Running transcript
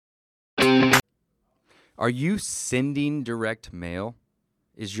Are you sending direct mail?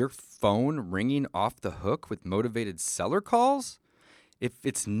 Is your phone ringing off the hook with motivated seller calls? If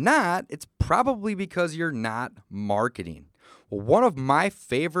it's not, it's probably because you're not marketing. Well, one of my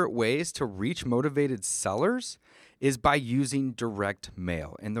favorite ways to reach motivated sellers is by using direct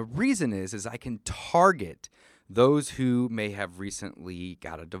mail. And the reason is I can target those who may have recently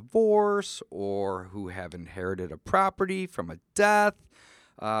got a divorce or who have inherited a property from a death,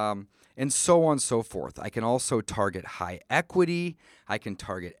 and so on and so forth. I can also target high equity. I can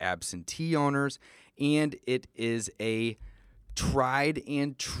target absentee owners. And it is a tried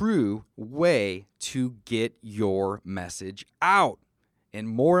and true way to get your message out. And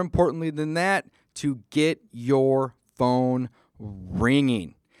more importantly than that, to get your phone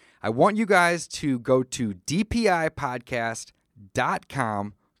ringing. I want you guys to go to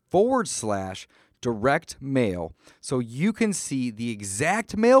dpipodcast.com/direct mail so you can see the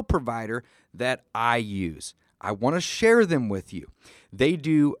exact mail provider that I use. I want to share them with you. They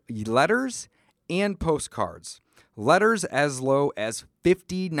do letters and postcards. Letters as low as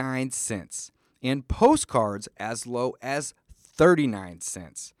 59 cents and postcards as low as 39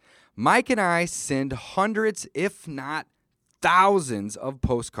 cents. Mike and I send hundreds, if not thousands, of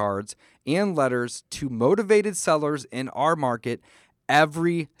postcards and letters to motivated sellers in our market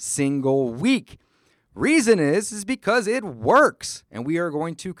every single week. Reason is because it works, and we are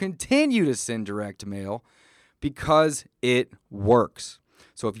going to continue to send direct mail because it works.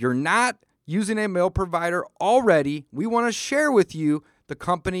 So if you're not using a mail provider already, we want to share with you the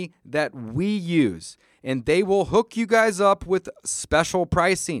company that we use, and they will hook you guys up with special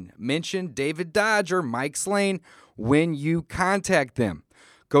pricing. Mention David Dodge or Mike Slane when you contact them.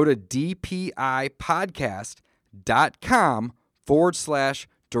 Go to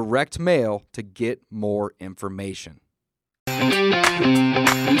dpipodcast.com/direct mail to get more information.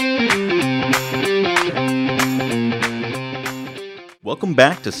 Welcome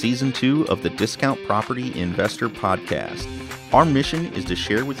back to Season 2 of the Discount Property Investor Podcast. Our mission is to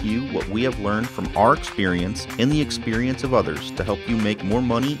share with you what we have learned from our experience and the experience of others to help you make more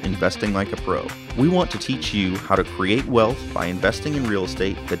money investing like a pro. We want to teach you how to create wealth by investing in real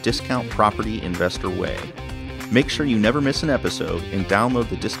estate the Discount Property Investor way. Make sure you never miss an episode and download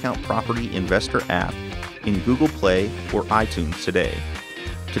the Discount Property Investor app in Google Play or iTunes today.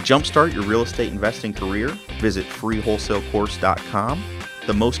 To jumpstart your real estate investing career, visit freewholesalecourse.com,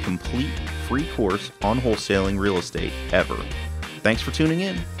 the most complete free course on wholesaling real estate ever. Thanks for tuning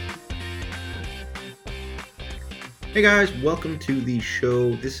in. Hey guys, welcome to the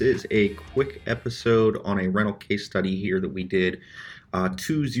show. This is a quick episode on a rental case study here that we did,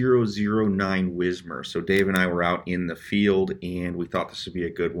 2009 Wismer. So Dave and I were out in the field and we thought this would be a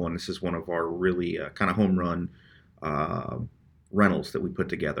good one. This is one of our really kind of home run rentals that we put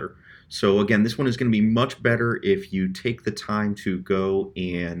together. So again, this one is going to be much better if you take the time to go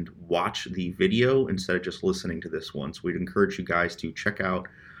and watch the video instead of just listening to this one. So we'd encourage you guys to check out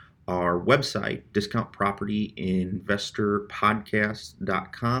our website,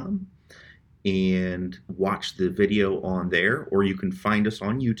 discountpropertyinvestorpodcast.com, and watch the video on there, or you can find us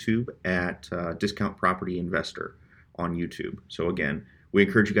on YouTube at Discount Property Investor on YouTube. So again, we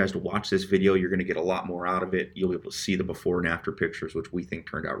encourage you guys to watch this video. You're going to get a lot more out of it. You'll be able to see the before and after pictures, which we think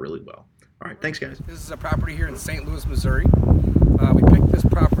turned out really well. All right, thanks, guys. This is a property here in St. Louis, Missouri. We picked this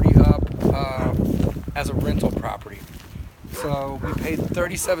property up as a rental property. So we paid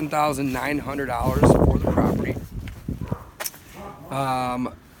 $37,900 for the property.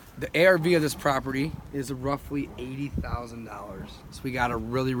 The ARV of this property is roughly $80,000. So we got a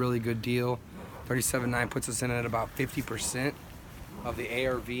really, really good deal. $37,900 puts us in at about 50% of the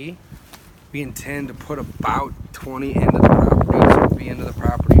ARV. We intend to put about 20 into the property, so we'll be into the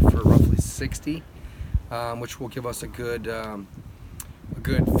property for roughly 60, which will give us a good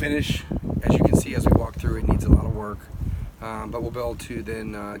finish. As you can see, as we walk through, it needs a lot of work, but we'll be able to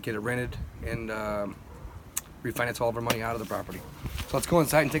then get it rented and refinance all of our money out of the property. So let's go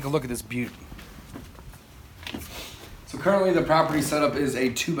inside and take a look at this beauty. So currently the property setup is a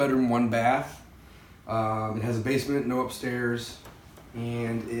 2-bedroom, 1-bath. It has a basement, no upstairs,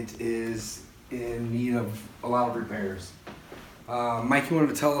 and it is in need of a lot of repairs. Mike, you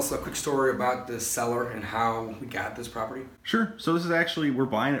wanted to tell us a quick story about the seller and how we got this property? Sure. So this is actually, we're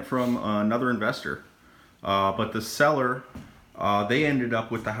buying it from another investor. But the seller, they ended up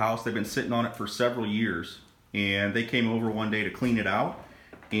with the house. They've been sitting on it for several years. And they came over one day to clean it out.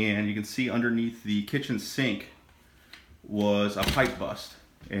 And you can see underneath the kitchen sink was a pipe bust.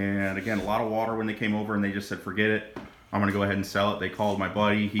 And again, a lot of water when they came over, and they just said, forget it. I'm going to go ahead and sell it. They called my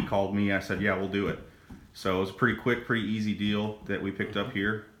buddy. He called me. I said, yeah, we'll do it. So it was a pretty quick, pretty easy deal that we picked up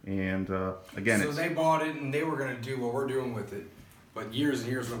here. And again, so they bought it and they were going to do what we're doing with it, but years and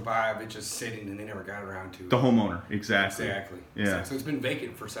years went by of it just sitting and they never got around to it. The homeowner, exactly. Exactly. Yeah. So it's been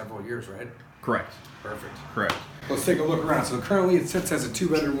vacant for several years, right? Correct. Perfect. Correct. Let's take a look around. So currently it sits as a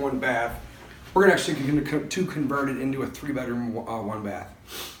 2-bedroom, 1-bath. We're actually going to convert it into a 3-bedroom, 1-bath,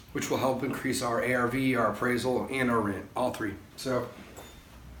 which will help increase our ARV, our appraisal, and our rent, all three. So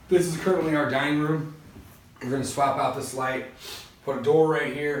this is currently our dining room. We're going to swap out this light, put a door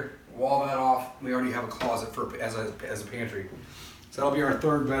right here, wall that off. We already have a closet as a pantry. So that'll be our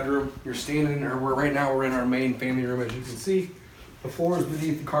 3rd bedroom. You're standing, right now we're in our main family room. As you can see, the floors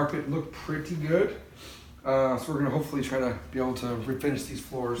beneath the carpet look pretty good. So we're going to hopefully try to be able to refinish these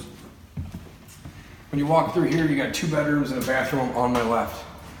floors. When you walk through here, you got 2 bedrooms and a bathroom on my left.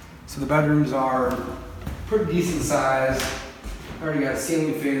 So the bedrooms are pretty decent size. Already got a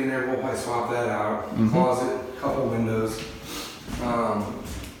ceiling fan in there. We'll probably swap that out. Closet, couple windows.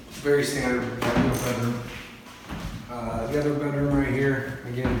 Very standard bedroom. The other bedroom right here,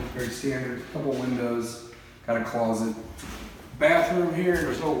 again, very standard. Couple windows. Got a closet. Bathroom here.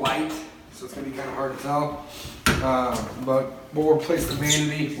 There's no light, so it's gonna be kind of hard to tell. But we'll replace the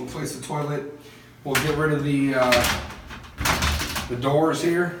vanity. We'll replace the toilet. We'll get rid of the doors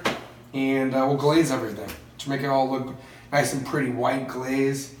here, and we'll glaze everything to make it all look nice and pretty. White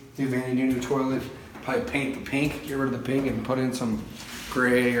glaze. New vanity, new toilet. Probably paint the pink. Get rid of the pink and put in some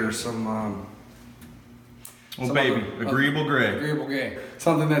gray or some. Agreeable gray. Agreeable gray.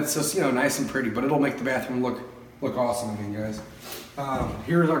 Something that's just nice and pretty, but it'll make the bathroom look awesome again, guys.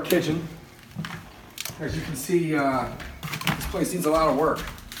 Here's our kitchen. As you can see, this place needs a lot of work.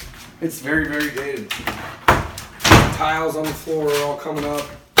 It's very, very dated. Tiles on the floor are all coming up.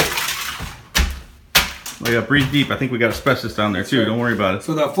 Oh yeah, breathe deep. I think we got asbestos down there too. Right. Don't worry about it.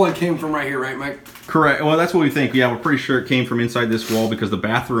 So the flood came from right here, right, Mike? Correct. Well, that's what we think. Yeah, we're pretty sure it came from inside this wall because the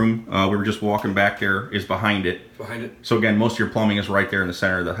bathroom, we were just walking back there, is behind it. Behind it. So again, most of your plumbing is right there in the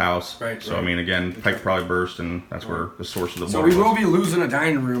center of the house. Right. So I mean, again, pipe probably burst, and that's where the source of the. So we will be losing a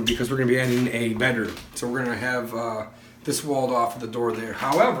dining room because we're going to be adding a bedroom. So we're going to have this walled off with the door there.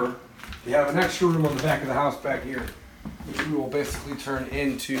 However, we have an extra room on the back of the house back here, which we will basically turn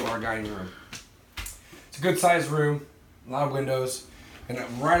into our dining room. It's a good sized room, a lot of windows, and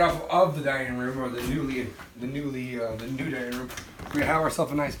right off of the dining room, or the new dining room, we have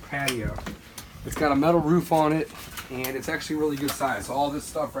ourselves a nice patio. It's got a metal roof on it, and it's actually really good size. So all this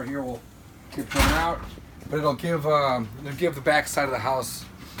stuff right here will get thrown out, but it'll give the back side of the house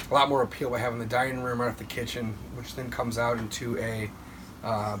a lot more appeal by having the dining room right off the kitchen, which then comes out into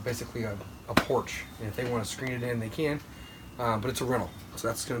basically a porch. And if they want to screen it in, they can. But it's a rental, so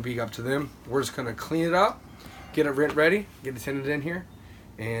that's going to be up to them. We're just going to clean it up, get it rent ready, get a tenant in here,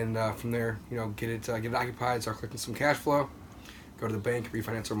 and from there, get it occupied, start collecting some cash flow, go to the bank,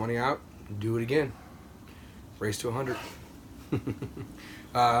 refinance our money out, and do it again. Race to 100.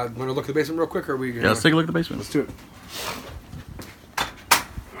 Want to look at the basement real quick, or are we? Yeah, let's take a look at the basement. Let's do it.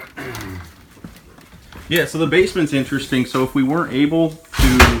 Yeah, so the basement's interesting. So if we weren't able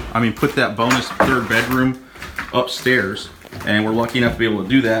to, put that bonus 3rd bedroom upstairs, and we're lucky enough to be able to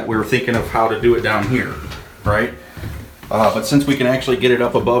do that, we were thinking of how to do it down here, right? But since we can actually get it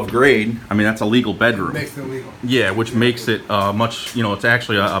up above grade, that's a legal bedroom. Makes it legal. Yeah, which makes it much, it's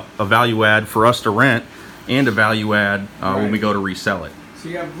actually a value add for us to rent and a value add when we go to resell it. So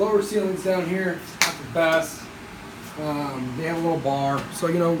you have lower ceilings down here, not the best. They have a little bar. So,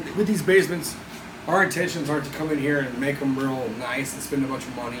 with these basements, our intentions aren't to come in here and make them real nice and spend a bunch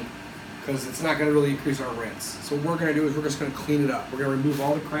of money, because it's not going to really increase our rents. So what we're going to do is we're just going to clean it up. We're going to remove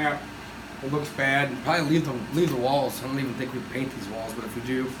all the crap that looks bad, and probably leave the walls. I don't even think we paint these walls, but if we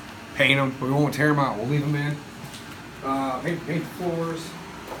do, paint them. We won't tear them out. We'll leave them in. Paint the floors.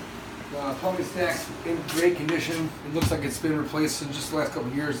 Plumbing stack's in great condition. It looks like it's been replaced in just the last couple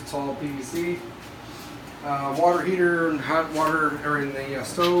of years. It's all PVC. Water heater and hot water are in the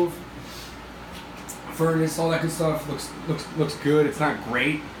stove. Furnace, all that good stuff looks good. It's not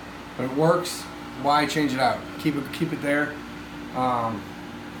great, but it works. Why change it out? Keep it there.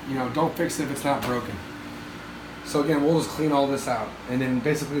 Don't fix it if it's not broken. So again, we'll just clean all this out, and then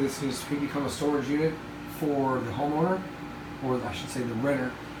basically this can just become a storage unit for the homeowner, or I should say the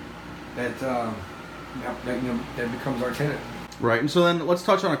renter, that becomes our tenant. Right, and so then let's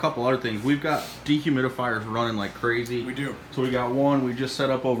touch on a couple other things. We've got dehumidifiers running like crazy. We do. So we got one we just set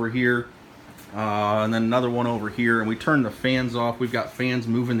up over here. And then another one over here, and we turned the fans off. We've got fans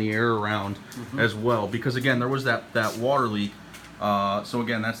moving the air around as well, because again there was that water leak. So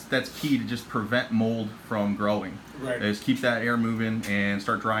again, that's key to just prevent mold from growing. Right. Is keep that air moving and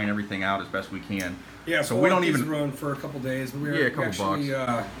start drying everything out as best we can. Yeah, So we don't even run for a couple days. But a couple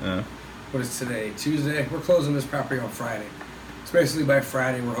bucks. What is today? Tuesday. We're closing this property on Friday. So basically, by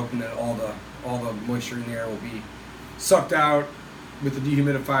Friday, we're hoping that all the moisture in the air will be sucked out with the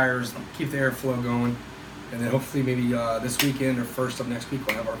dehumidifiers, keep the airflow going, and then hopefully maybe this weekend or first of next week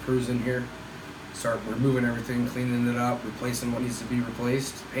we'll have our crews in here, start removing everything, cleaning it up, replacing what needs to be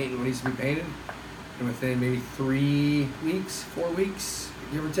replaced, painting what needs to be painted, and within maybe 3 weeks, 4 weeks,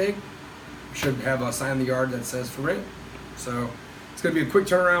 give or take, we should have a sign in the yard that says for rent. So it's going to be a quick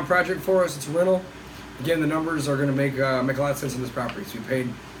turnaround project for us. It's a rental. Again, the numbers are going to make a lot of sense in this property. So we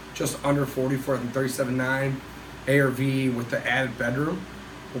paid just under 40 for it, $37,900. ARV with the added bedroom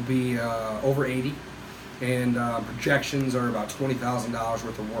will be over 80, and projections are about $20,000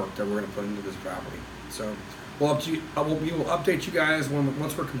 worth of work that we're going to put into this property. So we will update you guys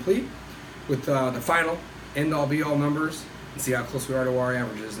once we're complete with the final end-all be-all numbers and see how close we are to our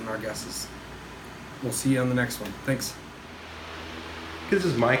averages and our guesses. We'll see you on the next one. Thanks. This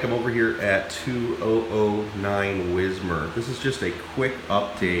is Mike. I'm over here at 2009 Wismer. This is just a quick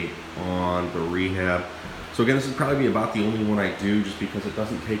update on the rehab. So again, this is probably about the only one I do just because it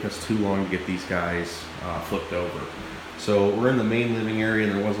doesn't take us too long to get these guys flipped over. So we're in the main living area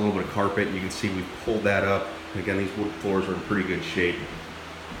and there was a little bit of carpet. You can see we pulled that up. Again, these wood floors are in pretty good shape.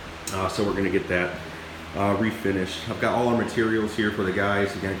 So we're gonna get that refinished. I've got all our materials here for the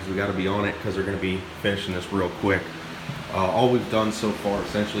guys, again, because we gotta be on it because they're gonna be finishing this real quick. All we've done so far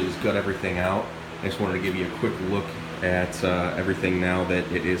essentially is gut everything out. I just wanted to give you a quick look at everything now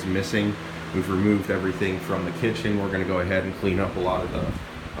that it is missing. We've removed everything from the kitchen. We're going to go ahead and clean up a lot of the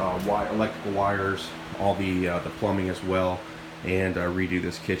electrical wires, all the plumbing as well, and redo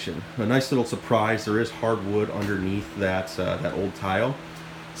this kitchen. A nice little surprise, there is hardwood underneath that old tile,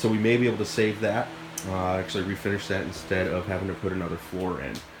 so we may be able to save that, actually refinish that instead of having to put another floor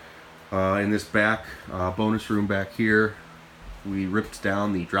in. In this back bonus room back here, we ripped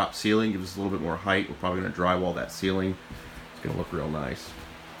down the drop ceiling, gives us a little bit more height. We're probably going to drywall that ceiling. It's going to look real nice.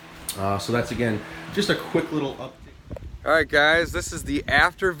 So that's, again, just a quick little update. All right, guys, this is the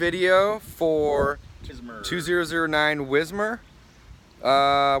after video for 2009 Wismer.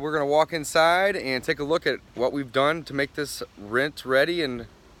 We're going to walk inside and take a look at what we've done to make this rent ready and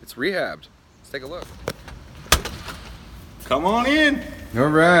it's rehabbed. Let's take a look. Come on in. All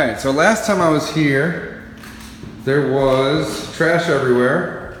right, so last time I was here, there was trash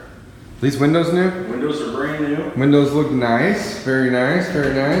everywhere. These windows new? Windows are brand new. Windows look nice, very nice,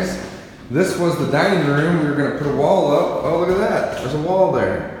 very nice. This was the dining room. We were gonna put a wall up. Oh, look at that, there's a wall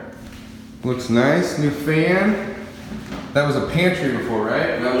there. Looks nice, new fan. That was a pantry before,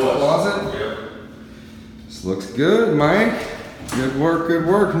 right? That was a closet? Yep. This looks good, Mike. Good work, good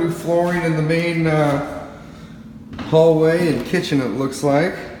work. New flooring in the main hallway and kitchen, it looks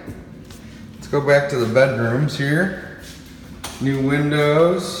like. Let's go back to the bedrooms here. New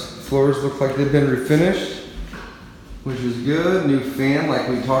windows. Floors look like they've been refinished, which is good. New fan, like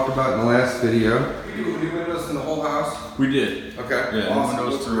we talked about in the last video. You do new windows in the whole house? We did. Okay. Yeah, awesome.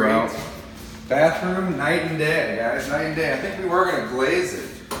 windows throughout. Bathroom, night and day, guys, night and day. I think we were gonna glaze it.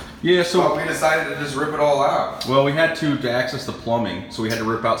 Yeah, so but we decided to just rip it all out. Well, we had to access the plumbing, so we had to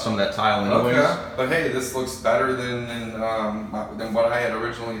rip out some of that tile anyways. Okay. But hey, this looks better than what I had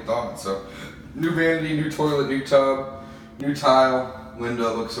originally thought. So, new vanity, new toilet, new tub, new tile.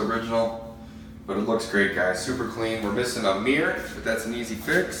 Window looks original, but it looks great, guys. Super clean. We're missing a mirror, but that's an easy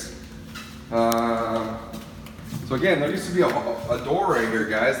fix. So again, there used to be a door right here,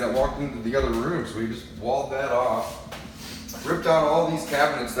 guys, that walked into the other room, so we just walled that off. Ripped out all these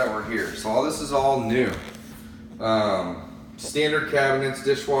cabinets that were here. So all this is all new. Standard cabinets,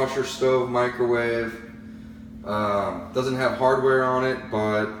 dishwasher, stove, microwave. Doesn't have hardware on it,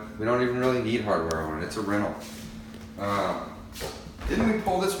 but we don't even really need hardware on it. It's a rental. Didn't we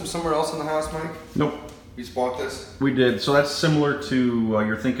pull this from somewhere else in the house, Mike? Nope. We just bought this? We did. So that's similar to,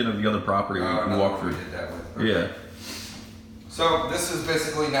 you're thinking of the other property we walked through. We did that with. Okay. Yeah. So this is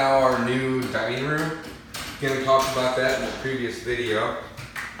basically now our new dining room. Again, we talked about that in the previous video.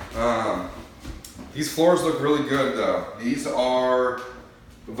 These floors look really good though. These are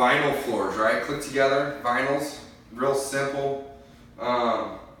vinyl floors, right? Click together, vinyls, real simple.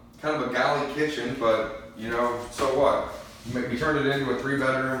 Kind of a galley kitchen, but you know, so what? We turned it into a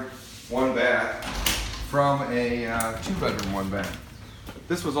 3-bedroom, 1-bath from a 2-bedroom, 1-bath.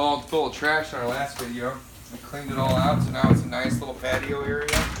 This was all full of trash in our last video. We cleaned it all out, so now it's a nice little patio area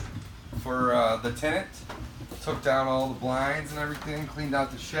for the tenant. Took down all the blinds and everything, cleaned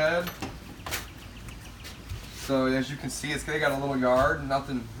out the shed. So as you can see, they got a little yard,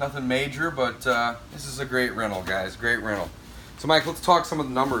 nothing major, but this is a great rental, guys, great rental. So Mike, let's talk some of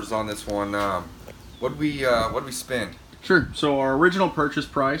the numbers on this one. What'd we spend? Sure. So our original purchase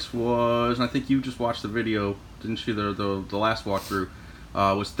price was, and I think you just watched the video, didn't you? The last walkthrough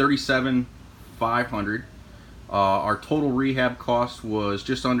was $37,500. Our total rehab cost was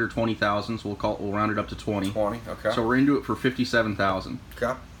just under $20,000, so we'll round it up to 20. 20. Okay. So we're into it for $57,000.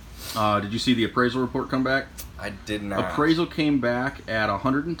 Okay. Did you see the appraisal report come back? I did not. Appraisal came back at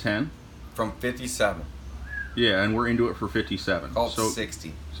 110 from 57. Yeah, and we're into it for 57. Call it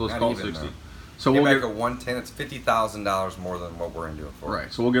 60. So let's Not call it even, 60. though. So Get we'll back get at 110. It's $50,000 more than what we're into it for.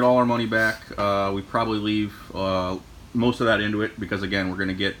 right. So we'll get all our money back. We probably leave most of that into it because again, we're going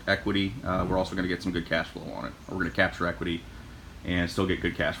to get equity. We're also going to get some good cash flow on it. We're going to capture equity and still get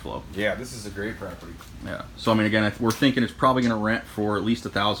good cash flow. Yeah, this is a great property. Yeah. So I mean, again, we're thinking it's probably going to rent for at least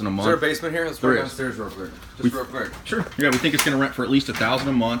 $1,000 a month. Is there a basement here? Let's There go is. downstairs real quick. Just real quick. Sure. Yeah, we think it's going to rent for at least $1,000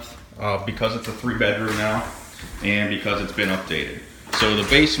 a month because it's a 3-bedroom now, and because it's been updated. So the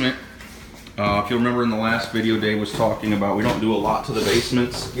basement, if you remember in the last video, Dave was talking about we don't do a lot to the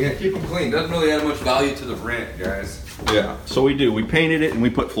basements. Yeah, keep them clean. Doesn't really add much value to the rent, guys. Yeah. So we do. We painted it and we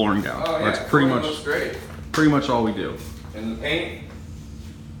put flooring down. Oh yeah, That's pretty much looks great. pretty much all we do. And the paint,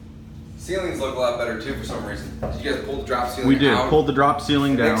 ceilings look a lot better too for some reason. Did you guys pull the drop ceiling We did. out? Pulled the drop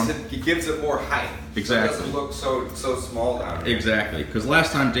ceiling down. It gives it more height. Exactly. So it doesn't look so small down here. Exactly. Because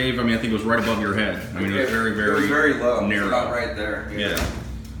last time, Dave, I mean, I think it was right above your head. I mean, it was very, It was very low. narrow. It's about right there. Yeah.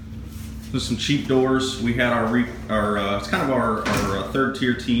 There's some cheap doors. We had our it's kind of our third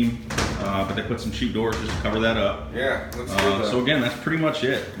tier team, but they put some cheap doors just to cover that up. Yeah, looks good. So again, that's pretty much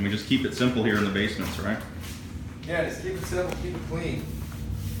it. And we just keep it simple here in the basements, right? Yeah, just keep it simple, keep it clean.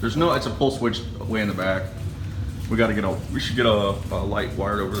 There's no, it's a pull switch way in the back. We should get a light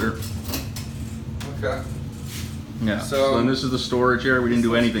wired over there. Okay. Yeah. So- then this is the storage area. We didn't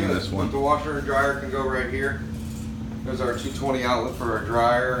do anything in this one. The washer and dryer can go right here. There's our 220 outlet for our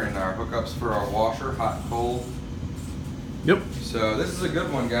dryer and our hookups for our washer, hot and cold. Yep. So this is a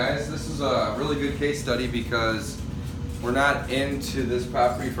good one, guys. This is a really good case study because we're not into this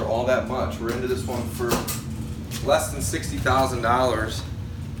property for all that much. We're into this one for less than $60,000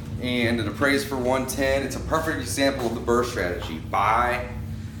 and it appraised for 110. It's a perfect example of the BRRRR strategy. Buy,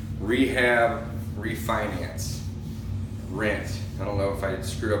 rehab, refinance, rent. I don't know if I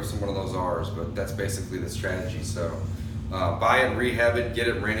screwed up some one of those R's, but that's basically the strategy. So buy it, rehab it, get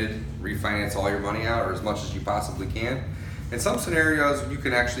it rented, refinance all your money out or as much as you possibly can. In some scenarios, you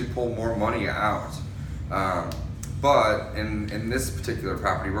can actually pull more money out. But in this particular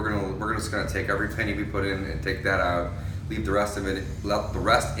property, we're just gonna take every penny we put in and take that out, leave the rest of it, let the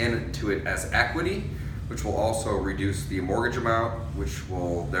rest into it as equity, which will also reduce the mortgage amount, which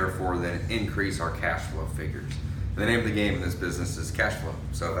will therefore then increase our cash flow figures. The name of the game in this business is cash flow.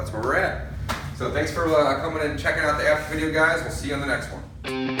 So that's where we're at. So thanks for coming and checking out the after video, guys. We'll see you on the next one.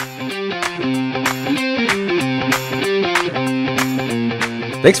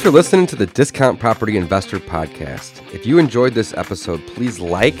 Thanks for listening to the Discount Property Investor Podcast. If you enjoyed this episode, please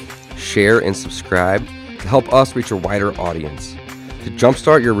like, share, and subscribe to help us reach a wider audience. To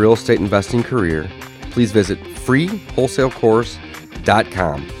jumpstart your real estate investing career, please visit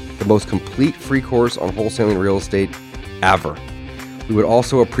freewholesalecourse.com, the most complete free course on wholesaling real estate ever. We would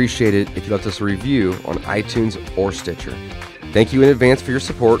also appreciate it if you left us a review on iTunes or Stitcher. Thank you in advance for your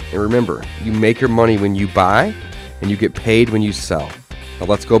support, and remember, you make your money when you buy, and you get paid when you sell. Now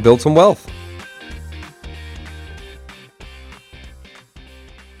let's go build some wealth.